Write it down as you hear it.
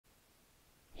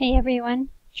Hey everyone,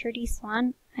 Trudy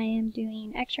Swan. I am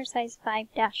doing exercise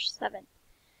 5-7.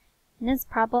 In this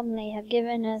problem, they have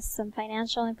given us some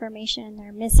financial information and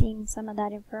they're missing some of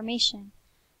that information.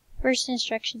 First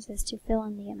instructions is to fill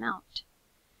in the amount.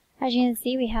 As you can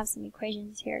see, we have some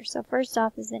equations here. So first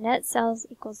off is the net sales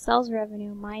equals sales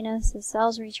revenue minus the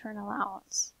sales return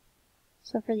allowance.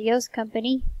 So for the Yoast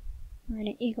company, we're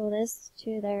going to equal this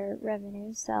to their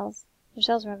revenue, sales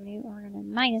revenue, and we're going to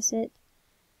minus it.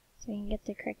 So we can get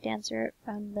the correct answer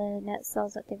from the net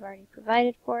sales that they've already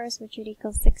provided for us, which would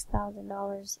equal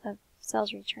 $6,000 of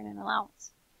sales return and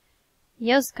allowance. The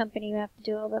Yoast company, we have to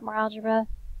do a little bit more algebra.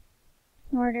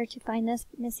 In order to find this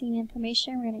missing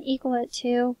information, we're going to equal it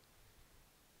to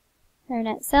their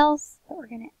net sales, but we're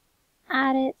going to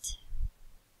add it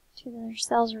to their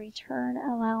sales return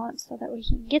allowance so that we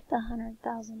can get the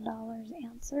 $100,000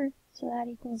 answer. So that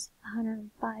equals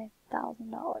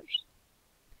 $105,000.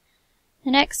 The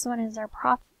next one is our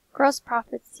gross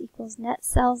profits equals net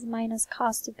sales minus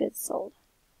cost of goods sold.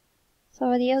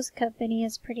 So the Yoast company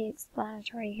is pretty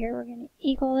explanatory here. We're going to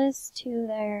equal this to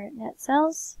their net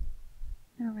sales,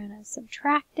 and we're going to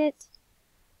subtract it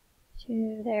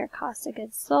to their cost of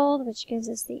goods sold, which gives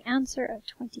us the answer of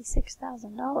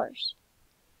 $26,000.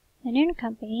 The Noon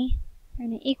company, we're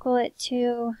going to equal it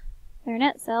to their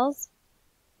net sales,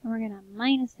 and we're going to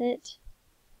minus it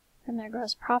from their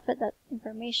gross profit, that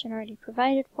information already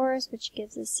provided for us, which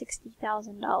gives us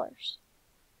 $60,000.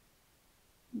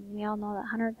 We all know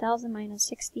that 100,000 minus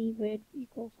 60 would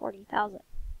equal 40,000.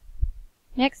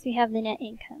 Next, we have the net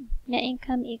income. Net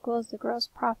income equals the gross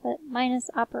profit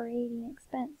minus operating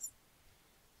expense.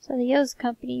 So the Yoast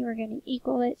company, we're going to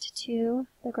equal it to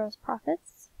the gross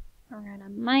profits. We're going to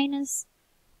minus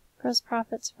gross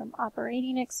profits from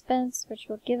operating expense, which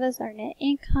will give us our net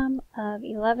income of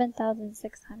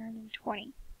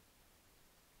 $11,620.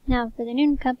 Now for the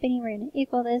Noon company, we're going to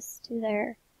equal this to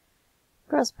their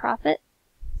gross profit,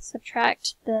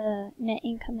 subtract the net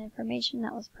income information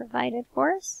that was provided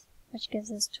for us, which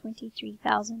gives us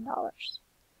 $23,000.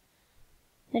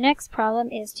 The next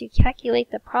problem is to calculate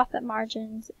the profit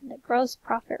margins and the gross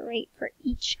profit rate for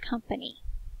each company.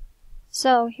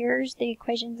 So here's the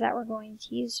equations that we're going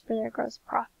to use for their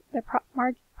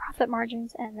profit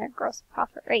margins and their gross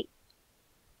profit rate.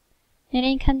 Net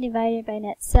income divided by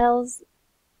net sales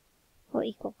will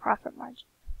equal profit margin.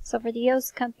 So for the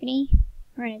Yoast company,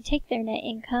 we're going to take their net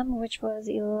income, which was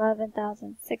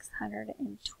 $11,620,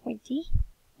 and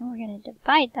we're going to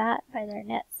divide that by their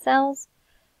net sales,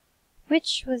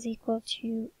 which was equal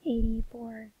to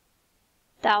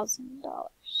 $84,000.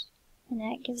 And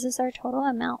that gives us our total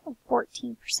amount of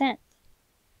 14%.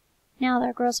 Now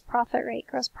their gross profit rate.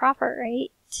 Gross profit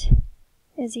rate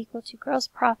is equal to gross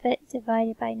profit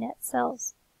divided by net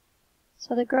sales.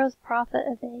 So the gross profit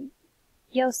of the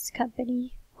Yoast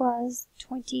company was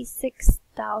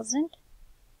 $26,000. And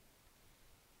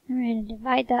we're going to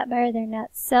divide that by their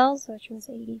net sales, which was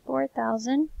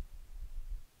 $84,000,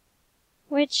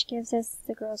 which gives us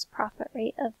the gross profit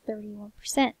rate of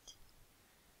 31%.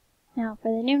 Now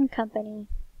for the Noon company,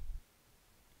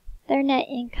 their net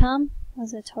income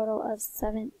was a total of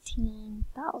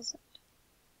 $17,000.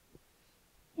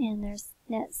 And their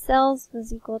net sales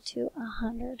was equal to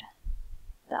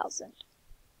 $100,000,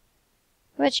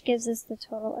 which gives us the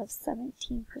total of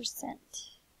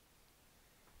 17%.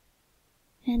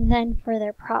 And then for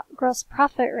their gross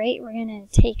profit rate, we're going to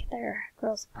take their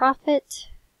gross profit,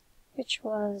 which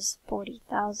was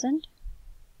 $40,000.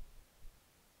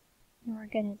 And we're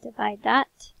going to divide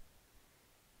that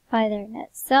by their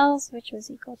net sales, which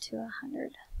was equal to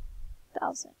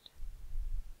 $100,000,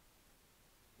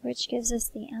 which gives us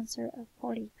the answer of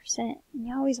 40%. And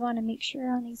you always want to make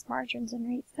sure on these margins and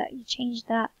rates that you change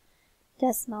that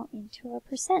decimal into a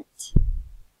percent.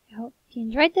 I hope you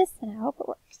enjoyed this, and I hope it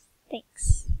works.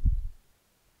 Thanks.